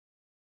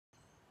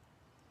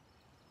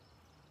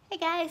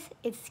guys,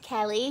 it's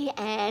Kelly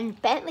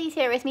and Bentley's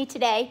here with me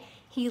today.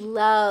 He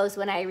loves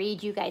when I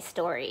read you guys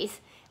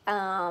stories.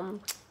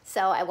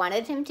 So I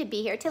wanted him to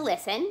be here to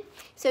listen.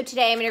 So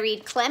today I'm going to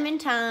read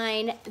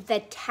Clementine, the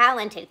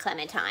Talented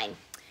Clementine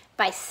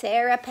by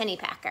Sara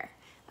Pennypacker.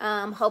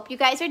 Hope you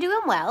guys are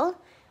doing well.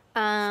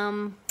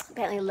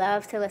 Bentley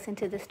loves to listen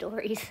to the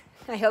stories.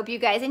 I hope you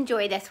guys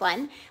enjoy this one.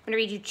 I'm going to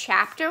read you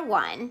chapter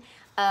 1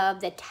 of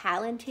The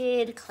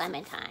Talented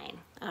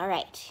Clementine. All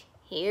right,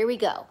 here we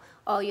go.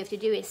 All you have to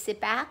do is sit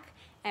back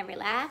and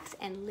relax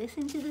and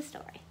listen to the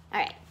story. All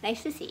right,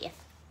 nice to see you.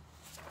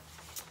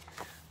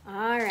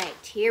 All right,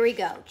 here we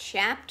go.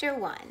 Chapter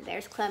 1.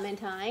 There's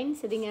Clementine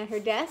sitting at her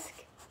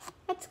desk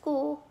at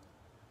school.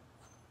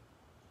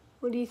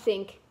 What do you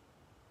think?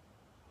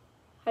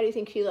 How do you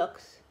think she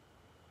looks?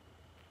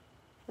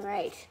 All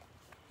right.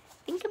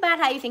 Think about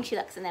how you think she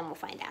looks and then we'll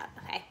find out,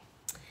 okay?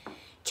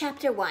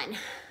 Chapter 1.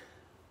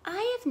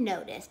 I have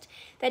noticed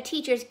that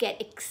teachers get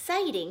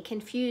exciting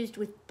confused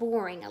with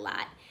boring a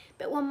lot.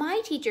 But when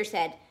my teacher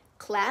said,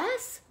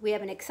 "Class, we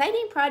have an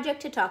exciting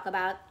project to talk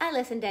about," I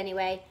listened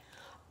anyway.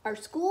 "Our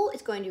school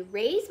is going to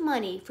raise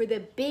money for the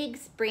big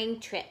spring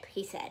trip,"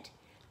 he said.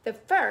 "The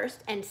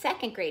first and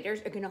second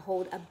graders are going to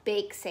hold a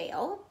bake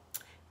sale.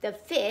 The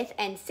fifth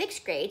and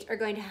sixth grades are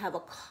going to have a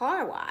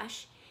car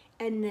wash.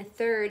 And the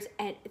third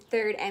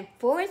and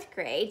fourth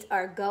grades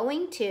are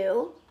going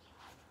to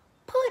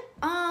put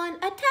on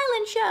a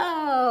talent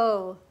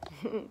show."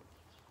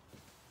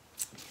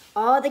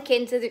 All the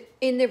kids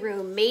in the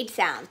room made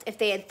sounds if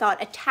they had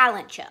thought a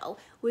talent show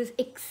was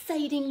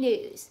exciting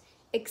news,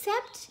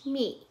 except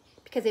me,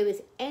 because it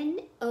was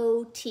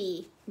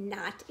N-O-T,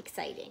 not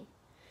exciting.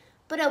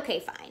 But okay,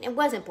 fine, it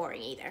wasn't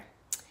boring either.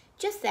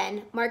 Just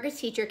then,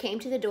 Margaret's teacher came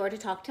to the door to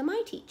talk to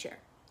my teacher,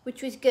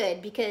 which was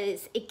good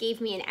because it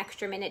gave me an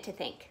extra minute to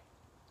think.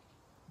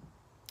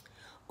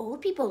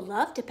 "Old people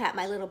love to pat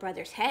my little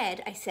brother's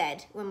head," I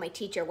said when my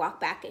teacher walked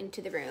back into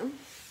the room.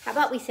 "How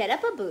about we set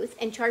up a booth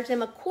and charge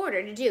them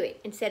 $1/4 to do it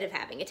instead of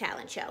having a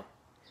talent show?"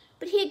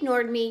 But he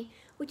ignored me,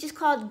 which is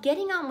called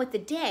getting on with the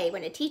day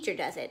when a teacher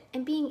does it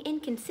and being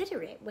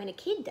inconsiderate when a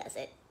kid does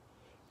it.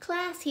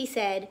 "Class," he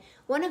said,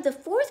 "one of the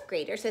fourth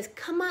graders has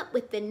come up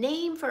with the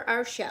name for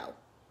our show.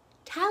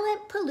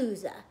 Talent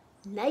Palooza,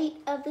 Night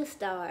of the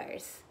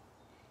Stars."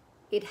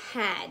 It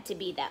had to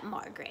be that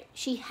Margaret.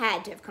 She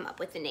had to have come up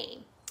with the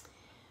name.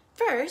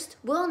 "First,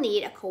 we'll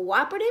need a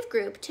cooperative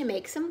group to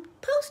make some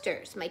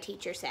posters," my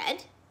teacher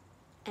said.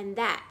 And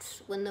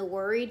that's when the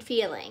worried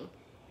feeling,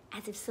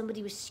 as if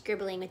somebody was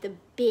scribbling with a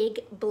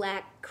big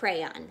black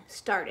crayon,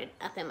 started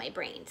up in my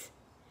brains.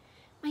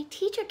 My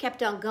teacher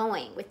kept on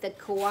going with the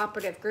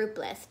cooperative group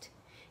list.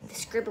 The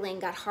scribbling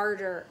got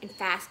harder and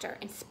faster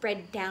and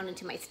spread down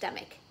into my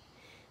stomach.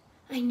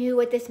 I knew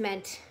what this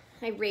meant.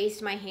 I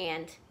raised my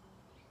hand.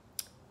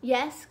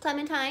 "Yes,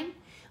 Clementine?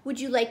 Would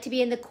you like to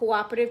be in the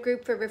cooperative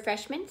group for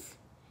refreshments?"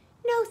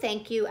 "No,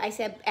 thank you," I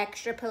said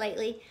extra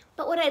politely,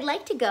 "but what I'd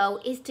like to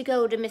go is to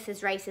go to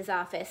Mrs. Rice's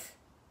office."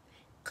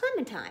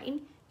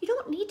 "Clementine, you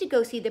don't need to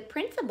go see the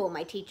principal,"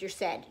 my teacher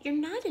said. "You're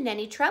not in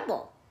any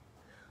trouble."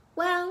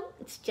 "Well,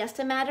 it's just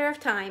a matter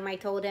of time," I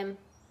told him.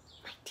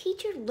 My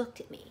teacher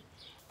looked at me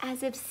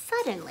as if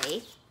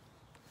suddenly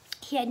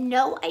he had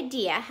no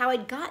idea how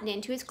I'd gotten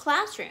into his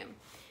classroom.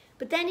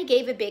 But then he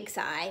gave a big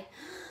sigh.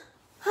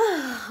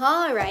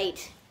 "All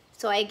right."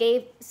 So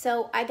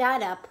I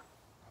got up.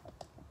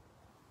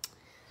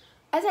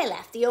 As I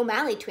left, the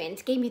O'Malley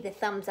twins gave me the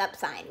thumbs up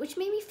sign, which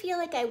made me feel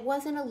like I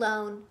wasn't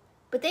alone.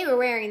 But they were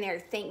wearing their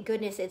 "thank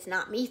goodness it's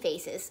not me"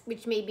 faces,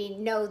 which made me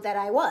know that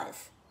I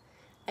was.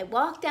 I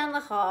walked down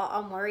the hall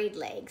on worried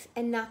legs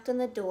and knocked on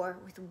the door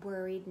with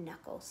worried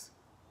knuckles.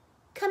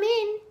 "Come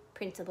in,"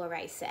 Principal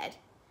Rice said.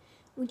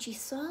 When she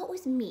saw it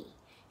was me,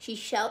 she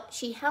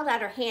held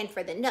out her hand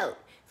for the note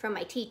from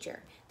my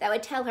teacher that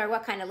would tell her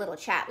what kind of little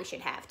chat we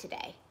should have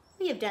today.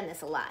 We have done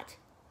this a lot.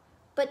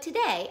 But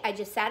today, I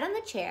just sat on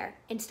the chair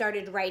and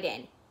started right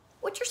in.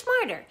 "Which are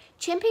smarter,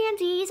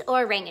 chimpanzees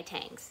or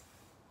orangutans?"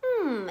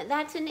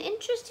 That's an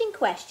interesting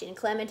question,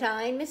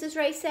 Clementine," Mrs.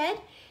 Rice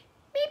said.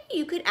 "Maybe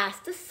you could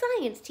ask the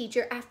science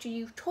teacher after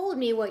you've told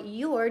me what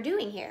you're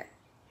doing here.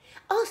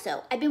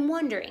 Also, I've been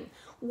wondering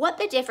what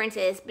the difference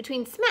is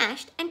between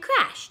smashed and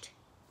crashed."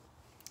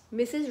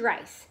 Mrs.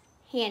 Rice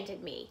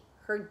handed me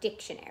her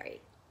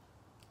dictionary.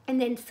 And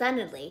then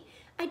suddenly,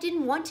 I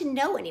didn't want to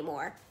know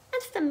anymore.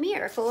 That's the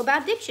miracle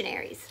about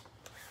dictionaries.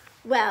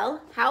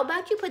 "Well, how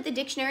about you put the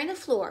dictionary on the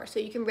floor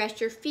so you can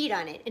rest your feet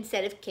on it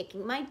instead of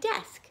kicking my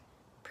desk?"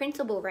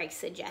 Principal Rice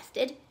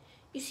suggested.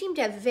 "You seem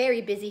to have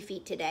very busy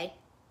feet today."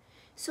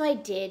 So I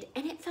did,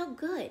 and it felt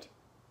good.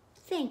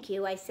 "Thank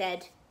you," I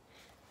said.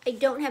 "I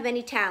don't have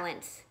any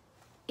talents."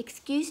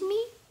 "Excuse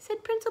me?"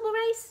 said Principal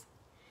Rice.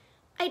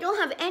 "I don't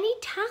have any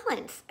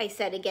talents," I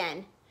said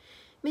again.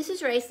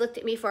 Mrs. Rice looked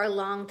at me for a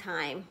long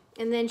time,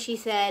 and then she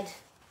said,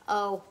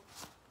 "Oh."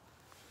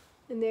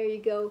 And there you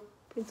go,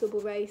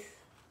 Principal Rice,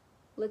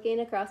 looking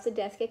across the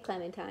desk at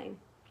Clementine.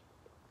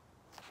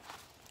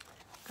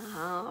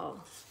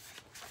 "Oh."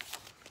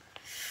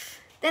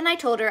 Then I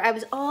told her I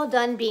was all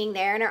done being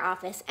there in her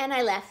office, and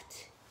I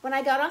left. When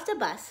I got off the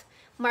bus,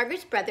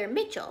 Margaret's brother,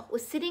 Mitchell,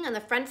 was sitting on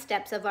the front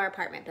steps of our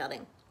apartment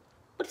building.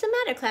 "What's the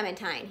matter,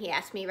 Clementine?" he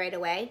asked me right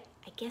away.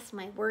 I guess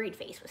my worried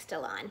face was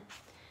still on.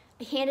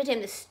 I handed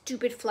him the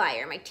stupid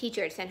flyer my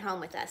teacher had sent home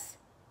with us.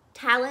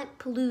 "Talent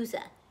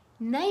Palooza,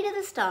 Night of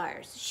the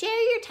Stars,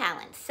 share your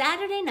talent,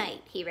 Saturday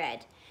night," he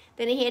read.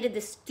 Then he handed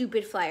the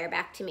stupid flyer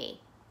back to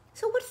me.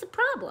 "So what's the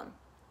problem?"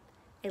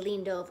 I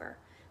leaned over,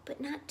 but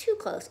not too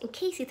close, in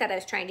case he thought I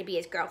was trying to be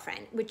his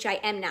girlfriend, which I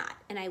am not,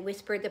 and I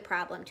whispered the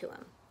problem to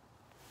him.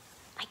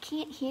 "I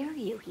can't hear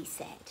you," he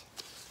said.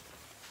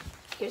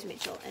 Here's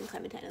Mitchell and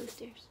Clementine on the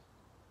stairs.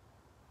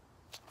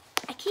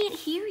 "I can't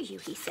hear you,"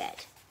 he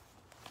said.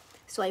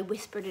 So I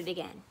whispered it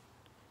again.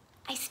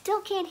 "I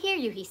still can't hear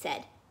you," he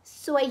said.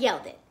 So I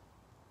yelled it.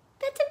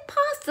 "That's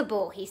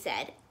impossible," he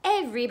said.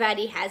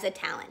 "Everybody has a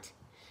talent."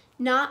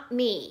 "Not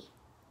me."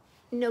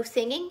 "No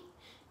singing?"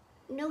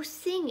 "No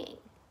singing."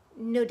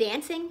 "No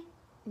dancing?"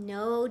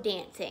 "No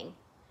dancing."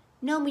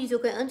 "No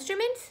musical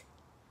instruments?"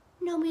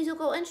 "No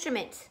musical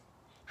instruments."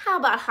 "How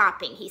about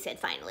hopping?" he said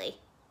finally.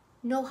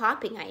 "No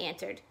hopping," I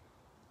answered.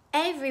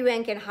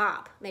 "Everyone can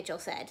hop," Mitchell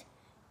said.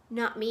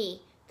 "Not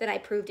me." Then I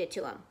proved it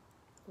to him.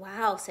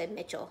 "Wow," said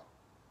Mitchell.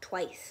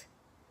 Twice.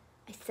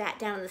 I sat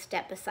down on the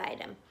step beside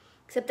him,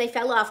 except I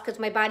fell off because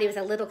my body was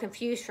a little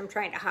confused from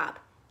trying to hop.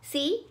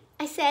 "See,"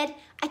 I said,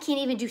 "I can't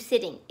even do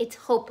sitting. It's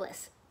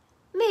hopeless."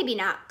 "Maybe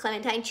not,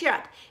 Clementine, cheer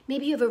up.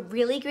 Maybe you have a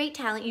really great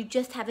talent you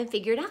just haven't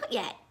figured out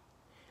yet."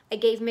 I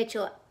gave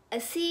Mitchell a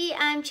 "see,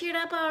 I'm cheered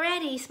up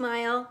already"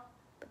 smile,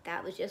 but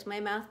that was just my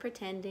mouth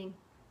pretending.